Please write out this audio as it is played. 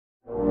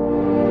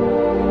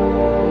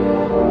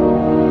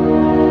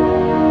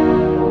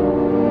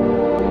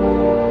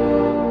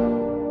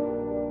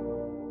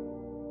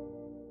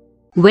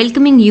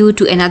welcoming you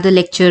to another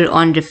lecture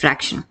on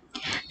refraction.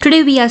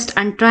 Today we are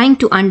trying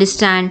to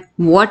understand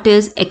what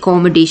is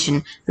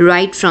accommodation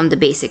right from the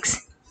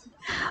basics.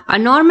 A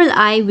normal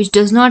eye which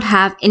does not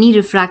have any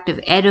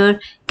refractive error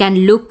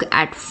can look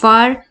at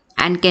far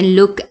and can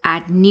look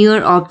at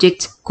near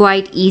objects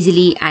quite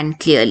easily and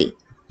clearly.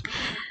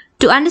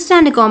 To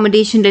understand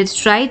accommodation, let's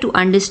try to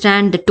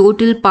understand the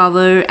total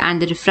power and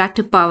the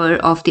refractive power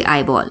of the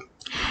eyeball.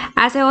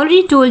 As I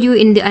already told you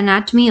in the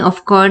anatomy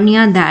of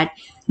cornea that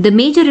the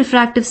major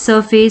refractive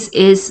surface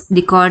is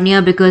the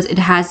cornea because it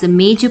has the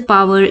major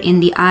power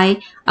in the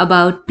eye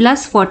about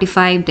plus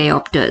 45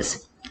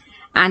 diopters.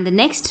 And the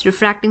next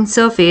refracting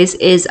surface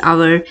is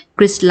our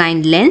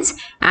crystalline lens,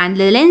 and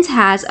the lens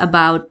has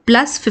about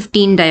plus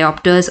 15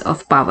 diopters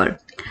of power.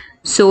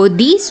 So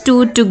these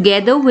two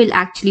together will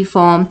actually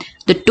form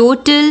the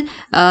total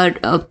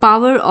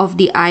power of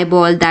the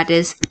eyeball, that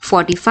is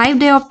 45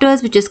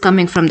 diopters which is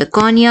coming from the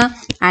cornea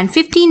and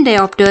 15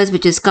 diopters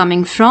which is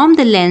coming from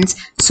the lens.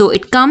 So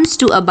it comes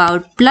to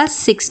about plus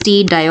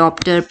 60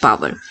 diopter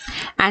power.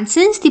 And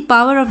since the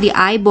power of the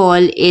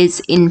eyeball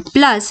is in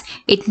plus,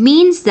 it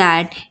means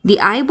that the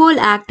eyeball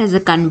acts as a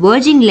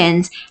converging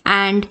lens,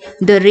 and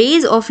the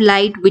rays of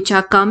light which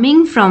are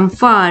coming from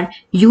far,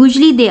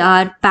 usually they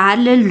are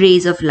parallel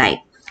rays of light.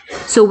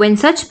 So when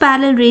such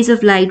parallel rays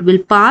of light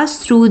will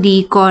pass through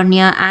the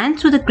cornea and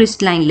through the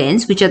crystalline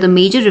lens, which are the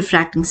major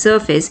refracting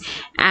surface,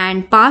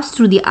 and pass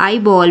through the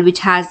eyeball which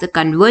has the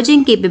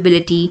converging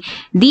capability,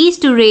 these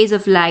two rays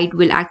of light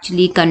will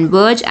actually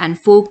converge and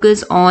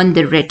focus on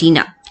the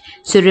retina.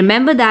 So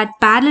remember that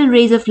parallel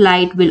rays of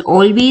light will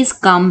always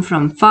come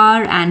from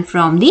far and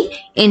from the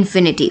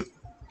infinity.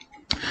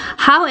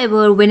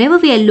 However, whenever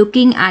we are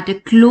looking at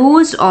a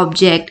closed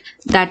object,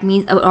 that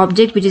means an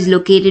object which is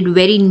located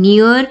very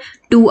near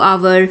to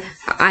our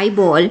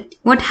eyeball,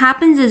 what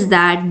happens is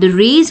that the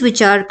rays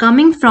which are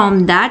coming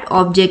from that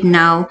object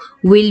now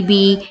will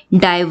be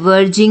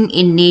diverging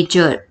in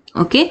nature.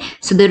 Okay,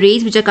 so the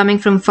rays which are coming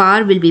from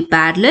far will be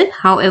parallel.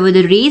 However,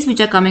 the rays which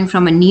are coming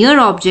from a near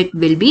object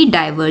will be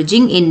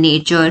diverging in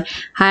nature,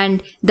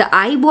 and the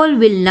eyeball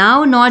will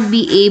now not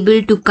be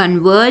able to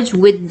converge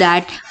with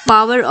that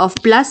power of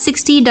plus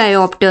 60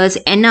 diopters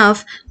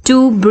enough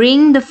to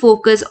bring the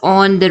focus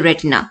on the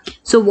retina.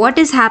 So what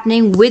is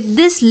happening with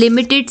this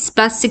limited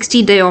plus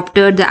 60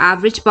 diopter, the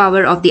average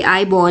power of the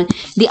eyeball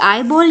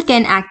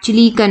can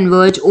actually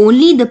converge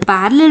only the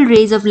parallel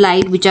rays of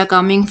light which are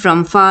coming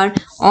from far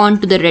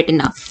onto the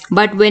retina.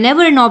 But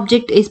whenever an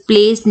object is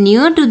placed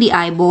near to the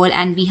eyeball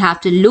and we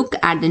have to look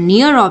at the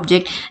near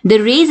object, the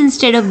rays,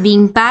 instead of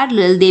being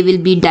parallel, they will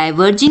be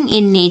diverging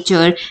in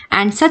nature,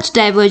 and such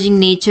diverging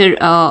nature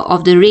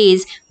of the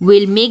rays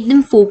will make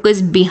them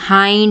focus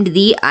behind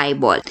the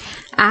eyeball.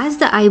 As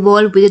the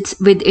eyeball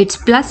with its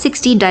plus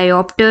 60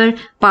 diopter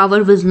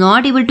power was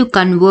not able to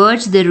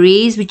converge the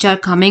rays which are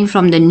coming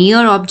from the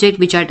near object,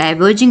 which are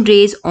diverging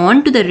rays,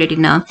 onto the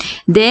retina,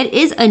 there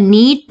is a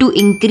need to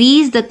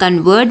increase the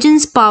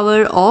convergence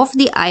power of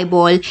the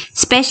eyeball,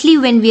 especially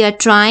when we are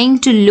trying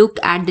to look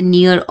at the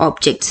near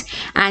objects.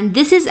 And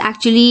this is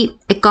actually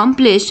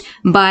accomplished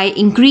by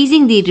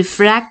increasing the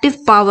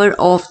refractive power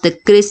of the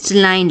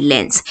crystalline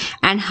lens.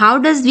 And how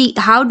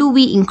do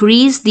we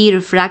increase the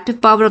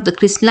refractive power of the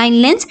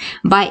crystalline lens?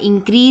 By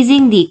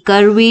increasing the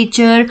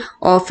curvature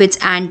of its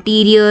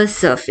anterior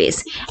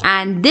surface.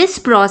 And this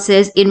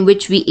process, in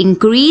which we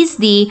increase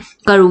the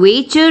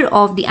curvature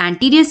of the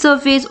anterior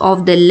surface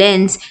of the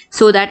lens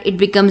so that it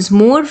becomes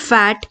more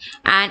fat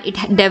and it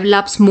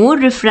develops more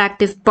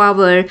refractive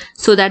power,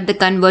 so that the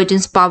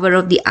convergence power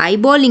of the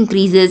eyeball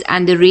increases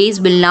and the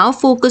rays will now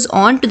focus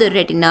onto the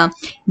retina.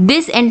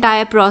 This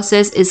entire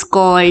process is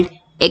called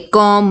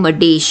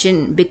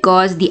accommodation,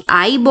 because the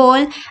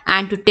eyeball,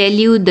 and to tell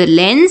you the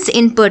lens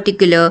in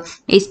particular,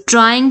 is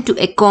trying to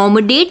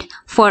accommodate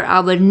for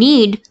our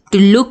need to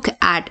look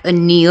at a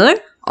near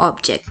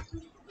object.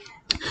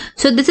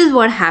 So this is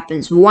what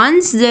happens.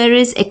 Once there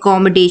is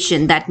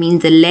accommodation, that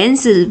means the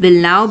lens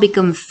will now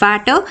become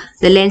fatter.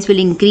 The lens will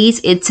increase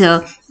its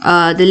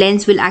the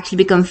lens will actually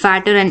become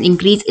fatter and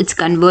increase its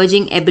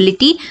converging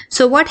ability.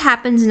 So what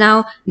happens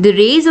now? The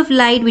rays of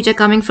light which are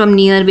coming from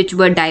near, which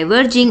were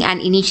diverging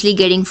and initially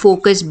getting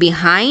focused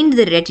behind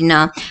the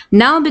retina,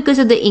 now because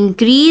of the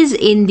increase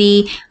in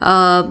the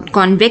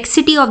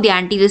convexity of the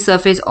anterior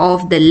surface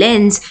of the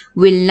lens,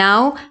 will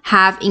now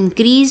have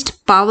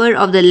increased power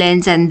of the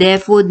lens, and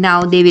therefore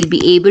now they will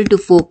be able to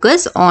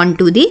focus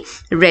onto the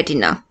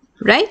retina,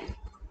 right?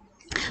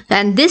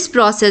 And this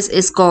process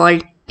is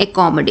called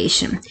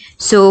accommodation.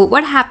 So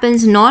what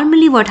happens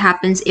normally,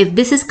 if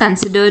this is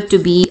considered to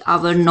be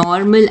our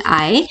normal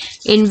eye,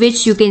 in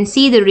which you can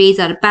see the rays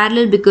are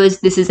parallel because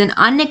this is an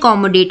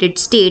unaccommodated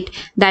state,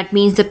 that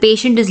means the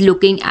patient is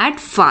looking at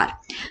far.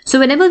 So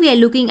whenever we are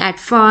looking at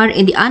far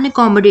in the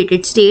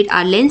unaccommodated state,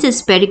 our lens is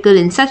spherical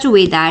in such a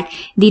way that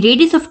the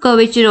radius of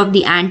curvature of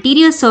the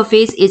anterior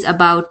surface is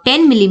about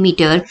 10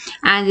 millimeter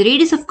and the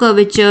radius of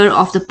curvature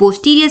of the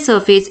posterior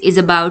surface is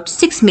about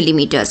 6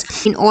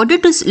 millimeters. In order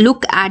to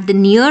look at the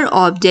near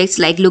objects,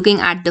 like looking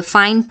at the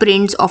fine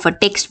prints of a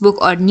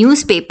textbook or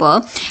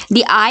newspaper,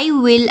 the eye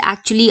will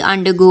actually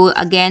undergo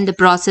again the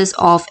process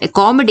of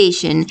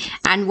accommodation.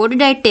 And what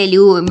did I tell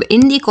you?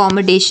 In the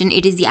accommodation,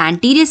 it is the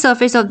anterior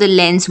surface of the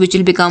lens which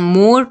will become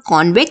more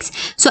convex.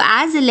 So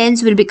as the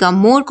lens will become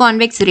more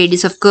convex, the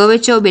radius of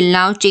curvature will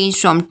now change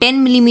from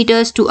 10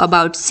 millimeters to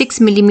about 6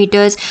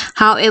 millimeters.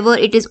 However,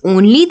 it is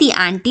only the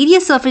anterior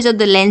surface of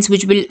the lens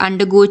which will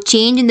undergo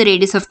change in the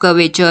radius of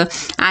curvature,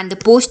 and the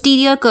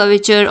posterior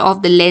curvature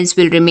of the lens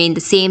will remain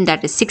the same,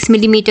 that is 6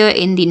 millimeter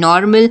in the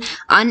normal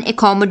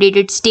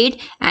unaccommodated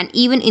state, and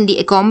even in the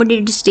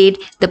accommodated state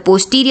the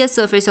posterior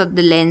surface of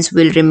the lens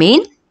will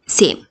remain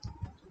same.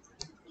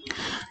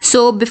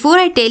 So before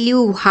I tell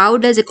you how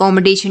does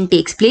accommodation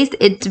takes place,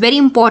 it's very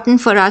important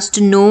for us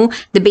to know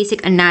the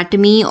basic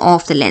anatomy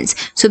of the lens.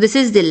 So this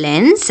is the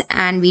lens,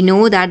 and we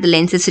know that the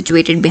lens is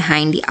situated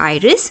behind the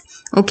iris,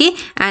 okay,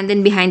 and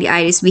then behind the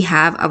iris we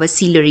have our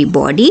ciliary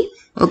body.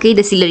 Okay,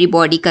 the ciliary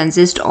body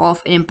consists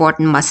of an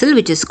important muscle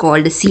which is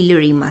called the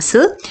ciliary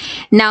muscle.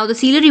 Now the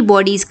ciliary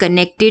body is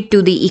connected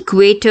to the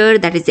equator,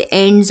 that is the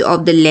ends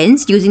of the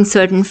lens, using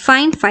certain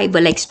fine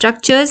fiber-like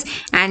structures,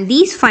 and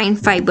these fine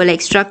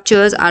fiber-like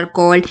structures are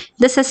called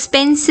the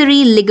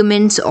suspensory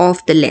ligaments of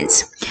the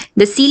lens.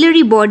 The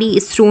ciliary body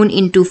is thrown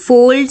into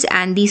folds,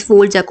 and these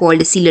folds are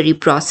called the ciliary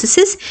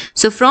processes.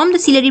 So from the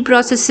ciliary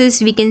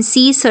processes we can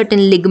see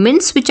certain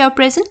ligaments which are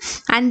present,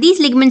 and these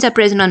ligaments are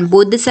present on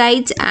both the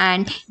sides,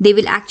 and they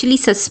will actually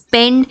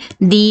suspend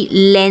the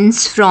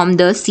lens from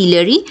the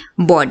ciliary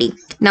body.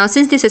 Now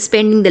since they're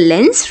suspending the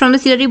lens from the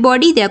ciliary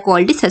body, they are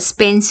called the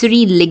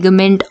suspensory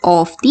ligament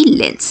of the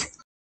lens.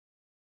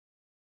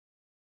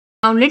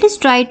 Now let us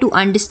try to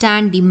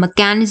understand the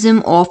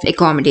mechanism of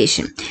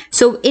accommodation.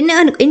 So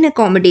in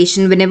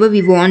accommodation, whenever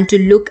we want to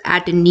look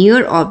at a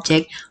near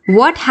object,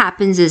 what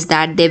happens is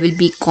that there will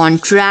be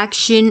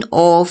contraction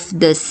of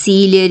the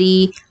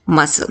ciliary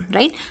muscle,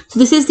 right? So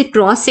this is the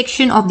cross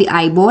section of the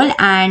eyeball,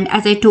 and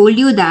as I told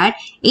you that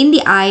in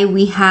the eye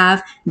we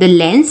have the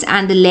lens,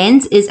 and the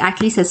lens is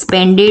actually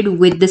suspended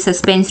with the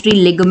suspensory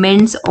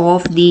ligaments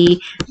of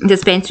the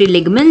suspensory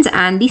ligaments,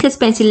 and these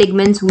suspensory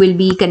ligaments will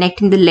be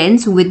connecting the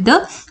lens with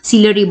the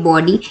ciliary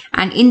body,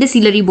 and in the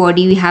ciliary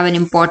body we have an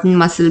important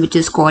muscle which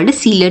is called a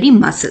ciliary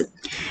muscle.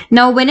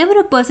 Now whenever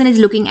a person is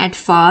looking at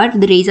far,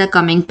 the rays are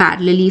coming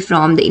parallelly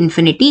from the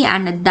infinity,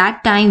 and at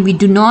that time we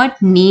do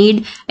not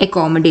need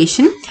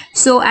accommodation.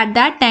 So at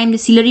that time the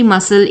ciliary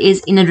muscle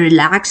is in a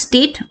relaxed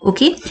state.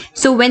 Okay,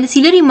 so when the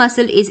ciliary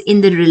muscle is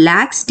in the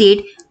relaxed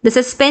state, the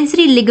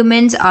suspensory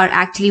ligaments are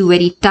actually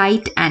very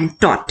tight and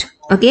taut.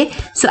 Okay,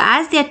 so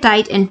as they are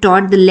tight and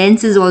taut, the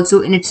lens is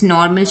also in its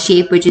normal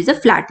shape, which is a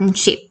flattened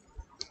shape.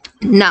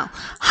 Now,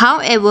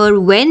 however,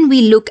 when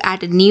we look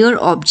at a near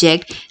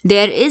object,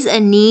 there is a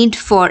need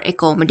for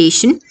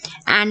accommodation,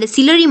 and the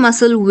ciliary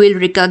muscle will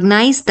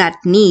recognize that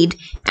need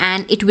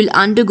and it will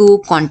undergo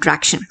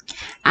contraction.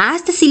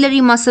 As the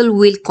ciliary muscle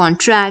will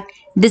contract,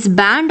 this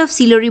band of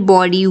ciliary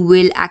body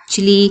will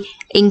actually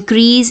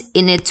increase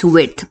in its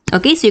width.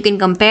 Okay, so you can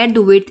compare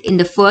the width in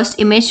the first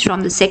image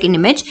from the second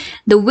image.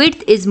 The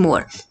width is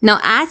more. Now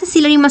as the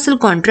ciliary muscle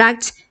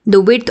contracts, the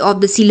width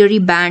of the ciliary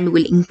band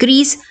will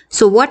increase.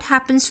 So what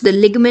happens to the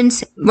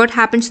ligaments? What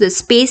happens to the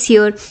space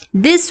here?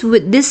 This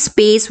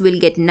space will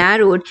get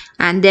narrowed,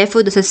 and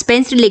therefore the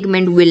suspensory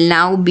ligament will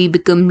now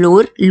become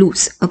more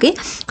loose. Okay,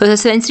 because the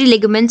suspensory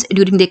ligaments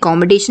during the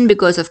accommodation,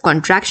 because of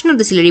contraction of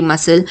the ciliary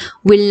muscle,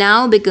 will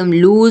now become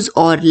loose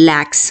or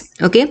lax.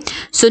 Okay,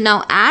 so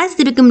now as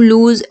they become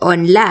loose or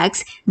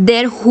lax,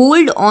 their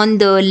hold on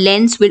the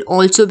lens will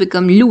also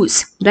become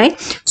loose, right?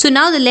 So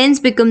now the lens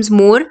becomes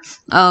more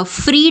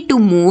free to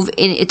move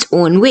in its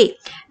own way.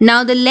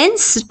 Now the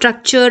lens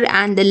structure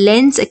and the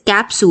lens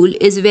capsule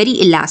is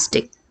very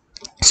elastic.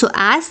 So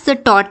as the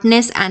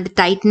tautness and the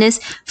tightness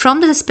from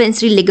the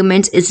suspensory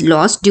ligaments is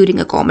lost during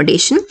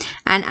accommodation,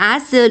 and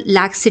as the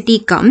laxity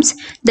comes,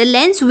 the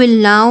lens will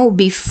now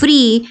be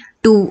free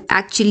to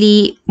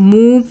actually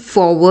move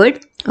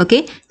forward.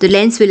 Okay, the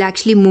lens will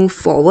actually move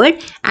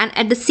forward, and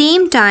at the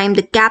same time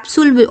the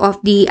capsule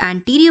of the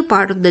anterior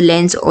part of the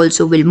lens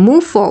also will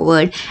move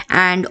forward,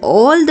 and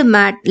all the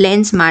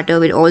lens matter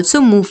will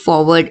also move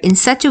forward in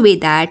such a way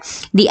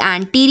that the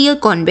anterior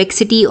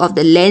convexity of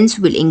the lens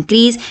will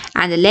increase,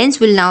 and the lens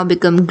will now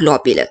become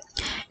globular.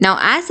 Now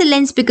as the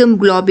lens becomes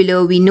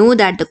globular, we know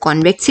that the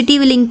convexity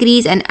will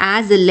increase, and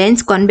as the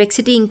lens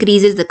convexity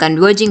increases, the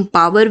converging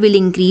power will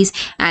increase,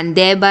 and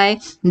thereby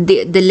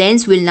the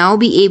lens will now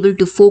be able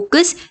to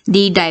focus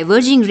the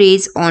diverging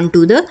rays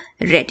onto the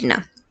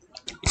retina.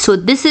 So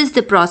this is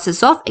the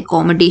process of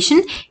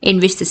accommodation, in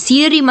which the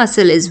ciliary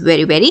muscle is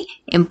very, very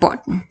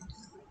important.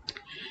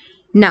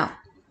 Now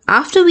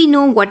After we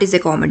know what is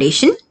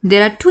accommodation,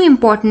 there are two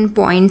important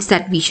points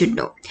that we should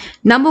know.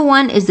 Number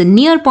one is the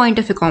near point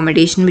of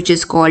accommodation, which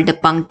is called the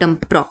punctum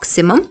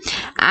proximum,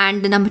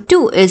 and the number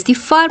two is the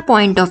far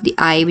point of the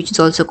eye, which is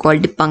also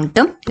called the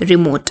punctum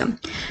remotum.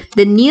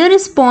 The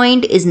nearest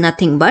point is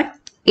nothing but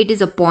it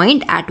is a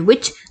point at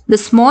which the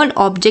small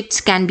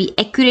objects can be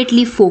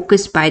accurately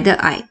focused by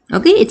the eye.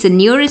 Okay, it's the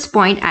nearest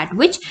point at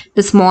which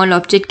the small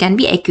object can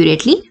be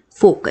accurately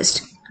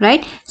focused.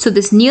 Right? So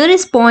this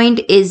nearest point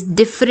is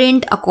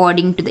different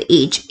according to the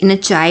age. In a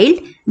child,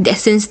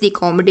 since the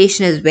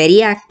accommodation is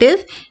very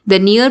active, the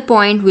near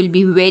point will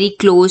be very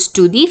close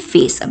to the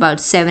face,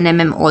 about 7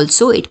 mm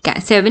also,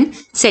 7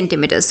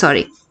 centimeters,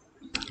 sorry.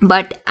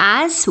 But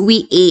as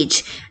we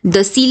age,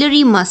 the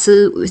ciliary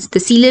muscle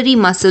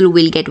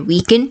will get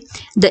weakened.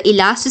 The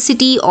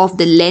elasticity of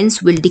the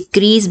lens will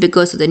decrease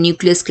because of the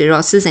nuclear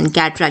sclerosis and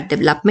cataract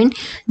development.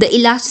 The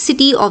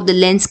elasticity of the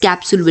lens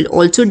capsule will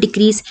also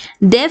decrease.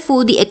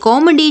 Therefore, the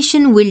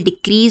accommodation will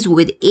decrease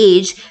with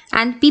age,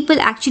 and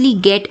people actually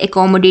get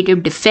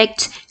accommodative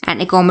defects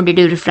and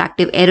accommodative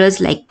refractive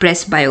errors like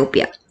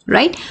presbyopia.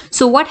 Right?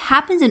 So what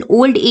happens in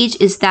old age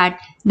is that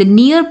the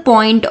near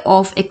point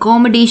of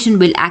accommodation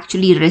will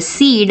actually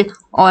recede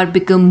or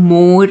become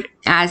more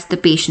as the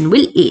patient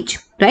will age,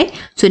 right?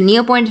 So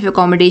near point of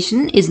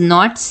accommodation is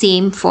not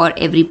same for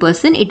every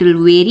person. It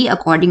will vary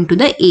according to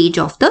the age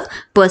of the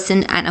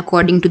person and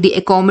according to the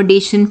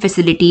accommodation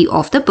facility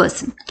of the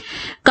person.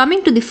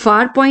 Coming to the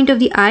far point of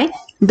the eye,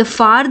 the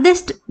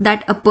farthest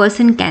that a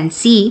person can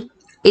see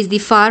is the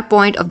far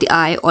point of the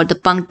eye or the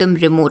punctum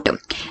remotum.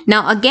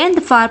 Now again,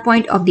 the far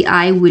point of the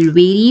eye will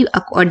vary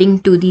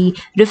according to the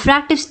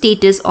refractive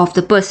status of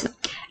the person.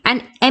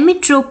 An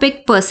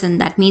ametropic person,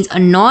 that means a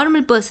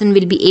normal person,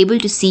 will be able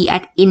to see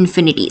at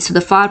infinity. So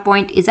the far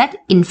point is at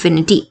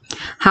infinity.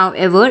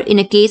 However, in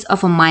a case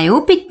of a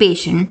myopic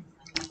patient,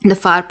 the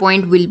far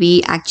point will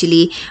be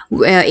actually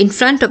in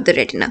front of the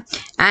retina,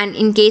 and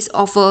in case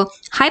of a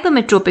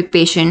hypermetropic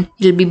patient,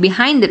 it will be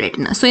behind the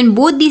retina. So in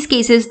both these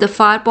cases, the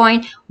far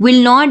point will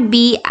not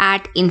be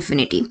at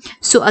infinity.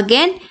 So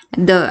again,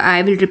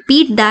 I will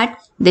repeat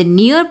that the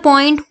near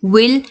point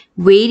will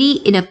vary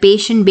in a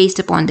patient based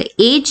upon the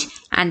age,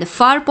 and the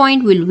far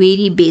point will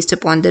vary based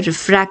upon the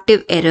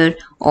refractive error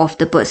of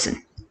the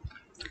person.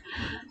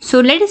 So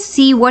let us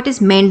see what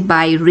is meant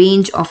by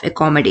range of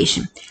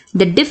accommodation.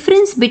 The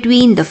difference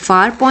between the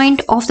far point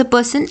of the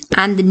person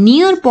and the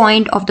near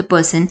point of the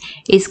person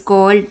is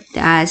called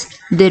as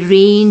the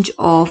range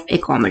of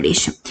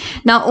accommodation.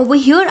 Now over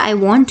here, I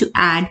want to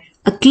add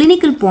a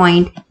clinical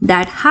point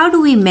that how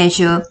do we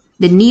measure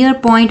the near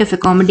point of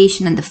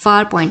accommodation and the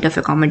far point of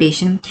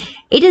accommodation?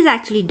 It is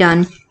actually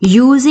done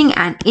using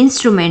an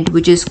instrument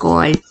which is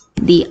called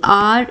the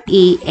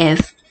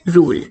RAF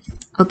rule.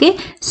 Okay,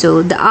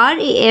 so the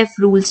RAF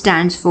rule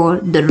stands for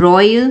the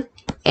Royal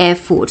Air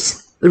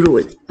Force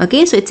rule.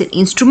 Okay, so it's an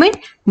instrument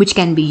which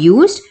can be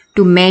used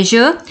to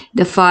measure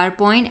the far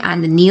point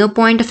and the near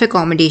point of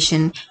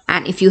accommodation,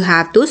 and if you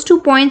have those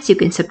 2 points, you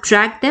can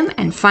subtract them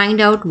and find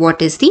out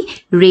what is the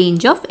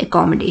range of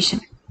accommodation.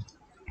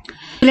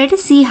 Let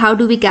us see how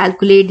do we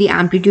calculate the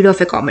amplitude of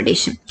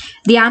accommodation.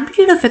 The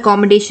amplitude of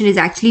accommodation is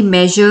actually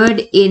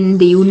measured in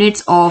the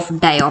units of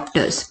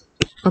diopters.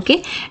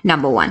 Okay,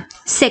 number one.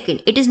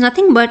 Second, it is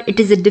nothing but it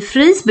is the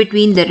difference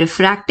between the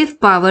refractive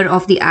power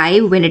of the eye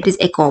when it is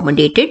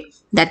accommodated,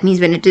 that means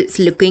when it is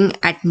looking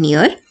at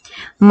near,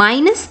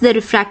 minus the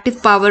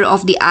refractive power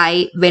of the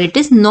eye when it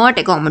is not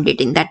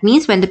accommodating, that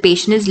means when the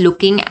patient is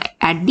looking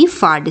at the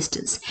far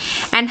distance.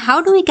 And how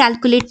do we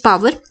calculate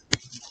power?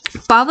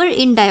 Power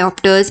in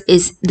diopters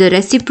is the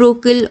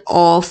reciprocal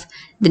of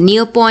the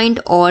near point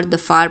or the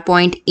far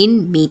point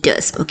in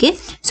meters. Okay,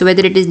 so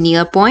whether it is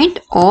near point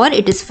or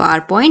it is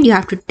far point, you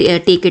have to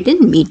take it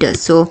in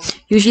meters. So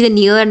usually the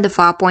near and the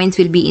far points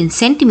will be in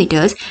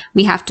centimeters.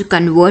 We have to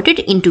convert it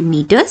into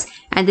meters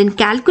and then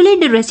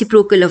calculate the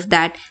reciprocal of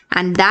that,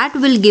 and that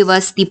will give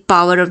us the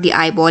power of the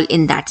eyeball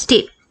in that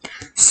state.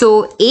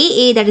 So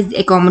AA, that is the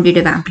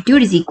accommodative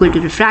amplitude, is equal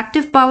to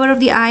refractive power of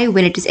the eye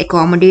when it is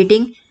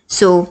accommodating.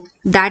 So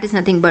that is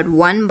nothing but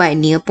 1 by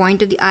near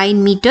point of the eye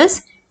in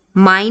meters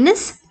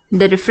minus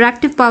the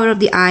refractive power of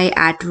the eye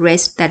at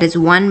rest, that is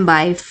 1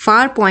 by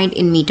far point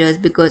in meters,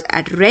 because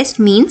at rest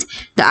means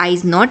the eye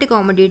is not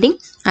accommodating.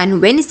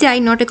 And when is the eye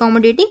not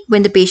accommodating?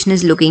 When the patient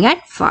is looking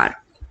at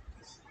far.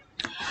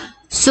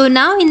 So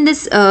now in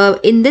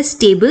this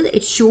table,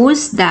 it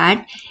shows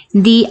that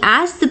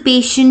as the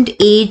patient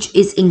age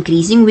is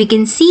increasing, we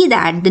can see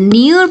that the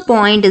near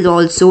point is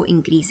also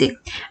increasing.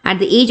 At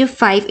the age of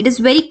 5, it is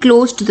very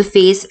close to the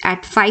face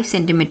at 5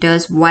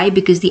 centimeters. Why?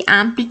 Because the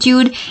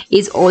amplitude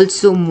is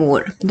also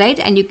more, right?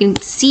 And you can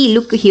see,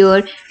 look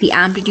here, the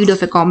amplitude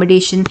of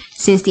accommodation.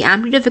 Since the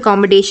amplitude of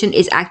accommodation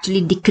is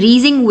actually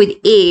decreasing with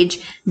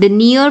age, the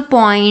near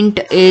point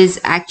is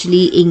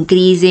actually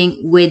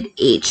increasing with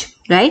age,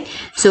 right?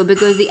 So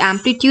because the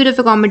amplitude of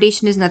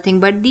accommodation is nothing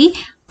but the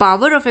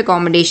power of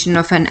accommodation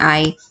of an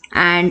eye,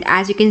 and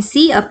as you can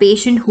see, a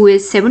patient who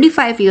is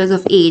 75 years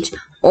of age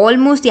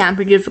almost the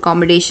amplitude of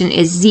accommodation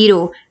is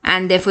 0,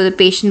 and therefore the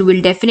patient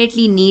will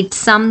definitely need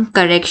some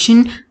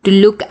correction to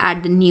look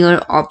at the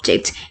near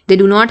objects. They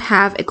do not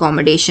have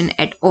accommodation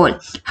at all.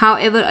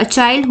 However, a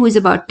child who is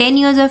about 10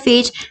 years of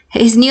age,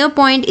 his near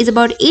point is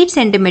about 8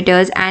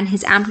 centimeters and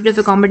his amplitude of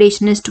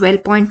accommodation is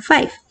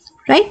 12.5.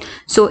 Right?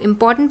 So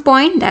important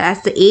point that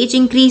as the age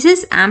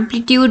increases,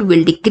 amplitude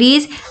will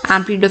decrease,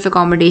 amplitude of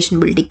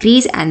accommodation will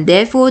decrease, and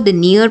therefore the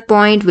near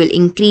point will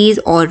increase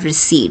or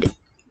recede.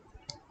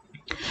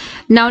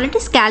 Now let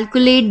us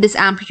calculate this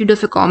amplitude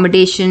of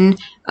accommodation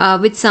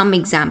with some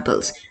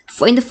examples.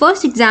 In the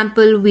first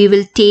example, we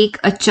will take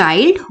a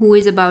child who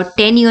is about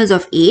 10 years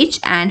of age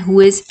and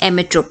who is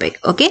emmetropic.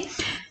 Okay.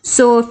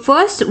 So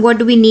first, what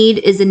do we need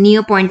is the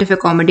near point of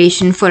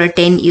accommodation for a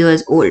 10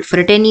 years old. For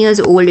a 10 years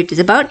old, it is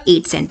about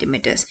 8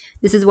 centimeters.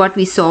 This is what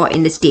we saw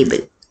in this table.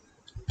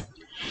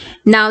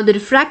 Now the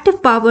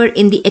refractive power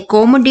in the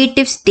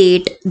accommodative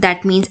state,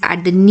 that means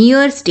at the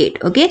near state.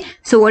 Okay.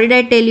 So what did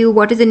I tell you?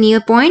 What is the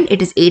near point?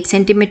 It is 8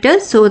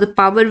 centimeters. So the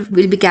power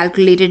will be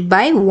calculated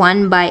by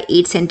 1 by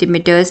 8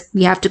 centimeters.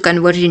 We have to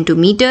convert it into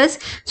meters.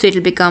 So it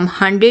will become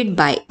 100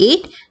 by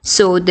 8.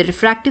 So the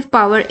refractive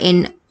power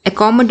in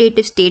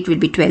accommodative state will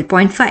be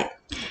 12.5.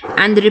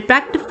 And the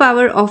refractive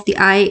power of the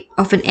eye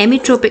of an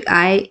emmetropic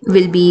eye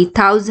will be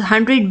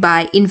 100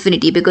 by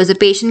infinity, because the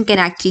patient can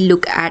actually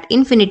look at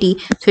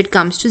infinity, so it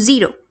comes to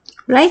 0,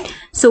 right?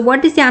 So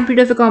what is the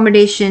amplitude of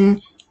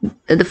accommodation?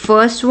 The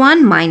first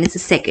one minus the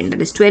second,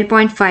 that is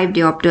 12.5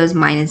 diopters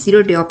minus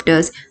 0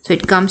 diopters, so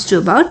it comes to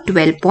about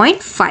 12.5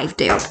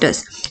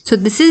 diopters. So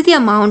this is the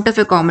amount of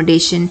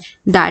accommodation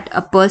that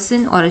a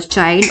person or a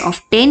child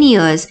of 10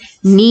 years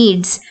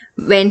needs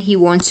when he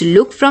wants to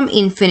look from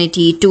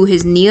infinity to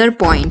his near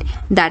point,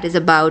 that is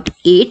about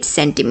 8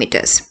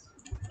 centimeters.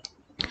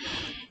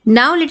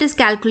 Now let us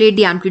calculate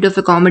the amplitude of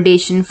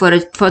accommodation for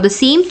the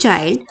same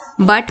child,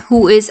 but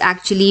who is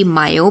actually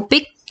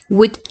myopic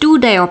with 2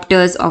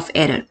 diopters of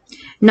error.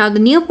 Now the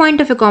near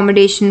point of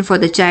accommodation for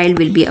the child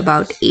will be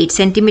about 8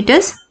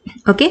 centimeters.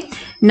 Okay.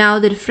 Now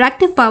the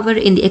refractive power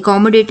in the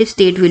accommodative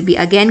state will be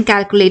again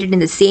calculated in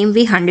the same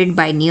way, 100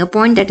 by near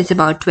point, that is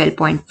about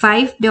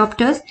 12.5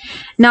 diopters.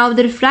 Now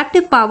the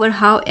refractive power,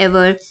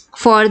 however,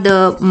 for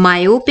the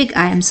myopic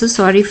eye, I'm so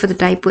sorry for the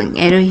typing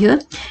error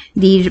here.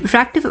 The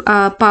refractive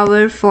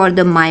power for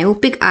the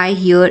myopic eye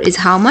here is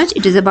how much?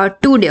 It is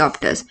about 2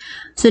 diopters.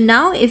 So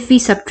now if we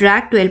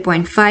subtract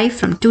 12.5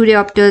 from 2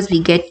 diopters, we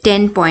get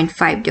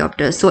 10.5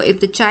 diopters. So if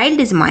the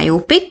child is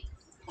myopic,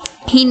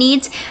 he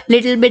needs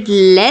little bit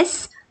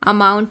less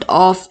amount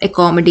of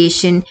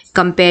accommodation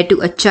compared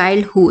to a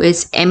child who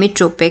is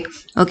emmetropic,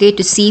 okay,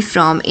 to see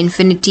from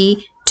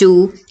infinity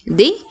to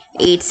the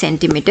 8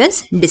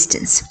 centimeters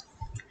distance.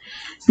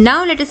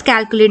 Now let us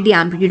calculate the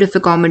amplitude of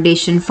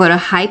accommodation for a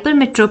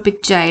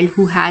hypermetropic child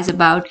who has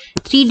about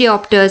 3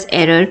 diopters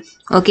error,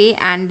 okay,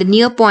 and the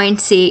near point,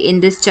 say, in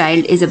this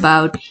child is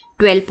about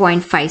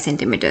 12.5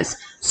 centimeters.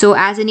 So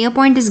as a near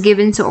point is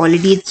given, so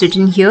already it's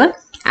written here.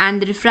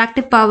 And the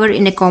refractive power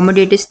in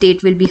accommodative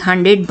state will be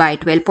 100 by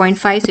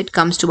 12.5, so it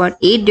comes to about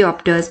 8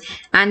 diopters.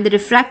 And the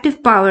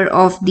refractive power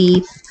of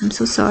the,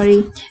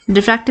 the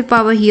refractive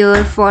power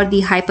here for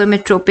the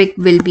hypermetropic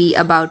will be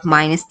about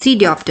minus 3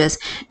 diopters.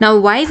 Now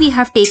why we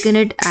have taken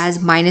it as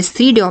minus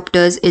 3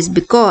 diopters is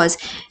because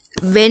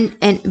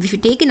if you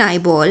take an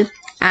eyeball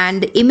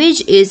and the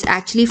image is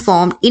actually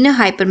formed in a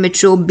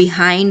hypermetrope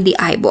behind the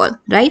eyeball,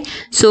 right?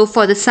 So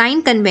for the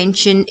sign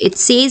convention, it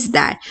says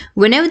that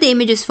whenever the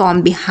image is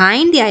formed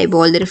behind the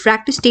eyeball, the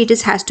refractive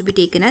status has to be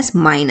taken as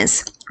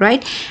minus,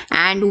 right?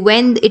 And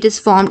when it is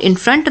formed in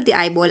front of the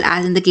eyeball,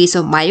 as in the case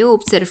of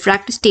myopes, the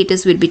refractive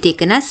status will be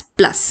taken as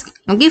plus.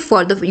 Okay,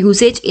 for the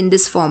usage in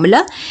this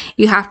formula,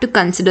 you have to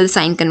consider the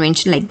sign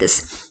convention like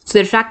this. So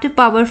the refractive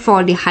power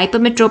for the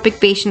hypermetropic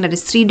patient, that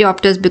is 3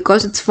 diopters,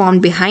 because it's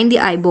formed behind the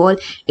eyeball,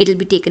 it will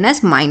be taken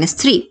as minus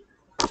 3.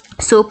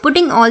 So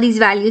putting all these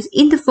values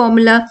in the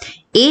formula,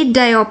 8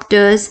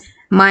 diopters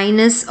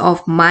minus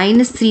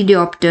 3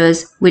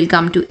 diopters will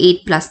come to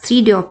 8 plus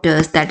 3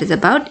 diopters, that is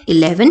about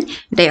 11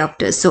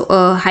 diopters. So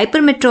a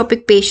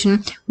hypermetropic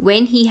patient,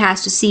 when he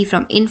has to see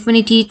from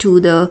infinity to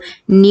the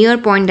near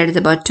point, that is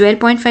about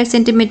 12.5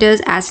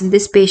 centimeters, as in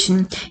this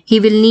patient, he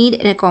will need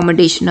an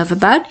accommodation of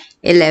about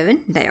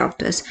 11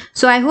 diopters.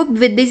 So I hope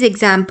with these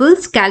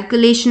examples,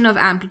 calculation of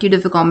amplitude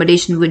of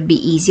accommodation would be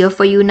easier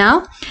for you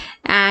now.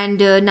 And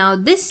now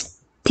this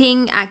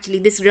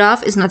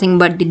graph is nothing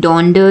but the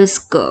Donder's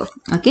curve.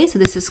 Okay, so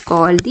this is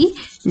called the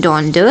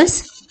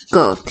Donder's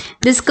curve.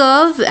 This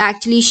curve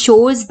actually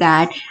shows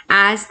that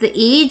as the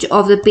age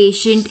of the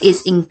patient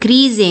is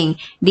increasing,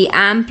 the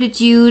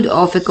amplitude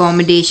of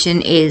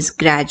accommodation is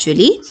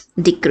gradually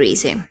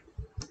decreasing.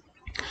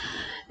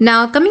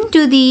 Now, coming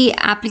to the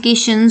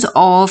applications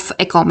of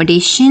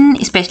accommodation,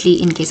 especially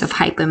in case of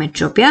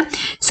hypermetropia.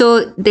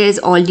 So there's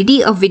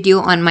already a video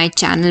on my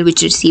channel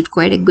which received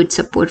quite a good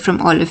support from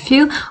all of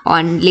you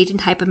on latent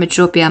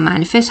hypermetropia,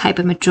 manifest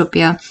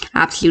hypermetropia,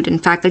 absolute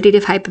and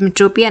facultative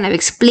hypermetropia, and I've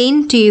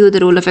explained to you the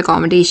role of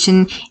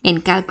accommodation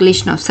in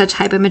calculation of such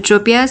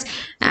hypermetropias,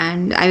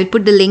 and I will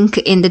put the link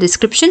in the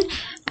description.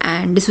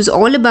 And this was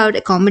all about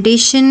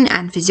accommodation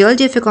and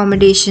physiology of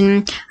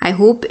accommodation. I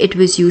hope it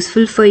was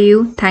useful for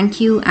you. Thank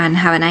you and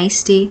have a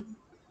nice day.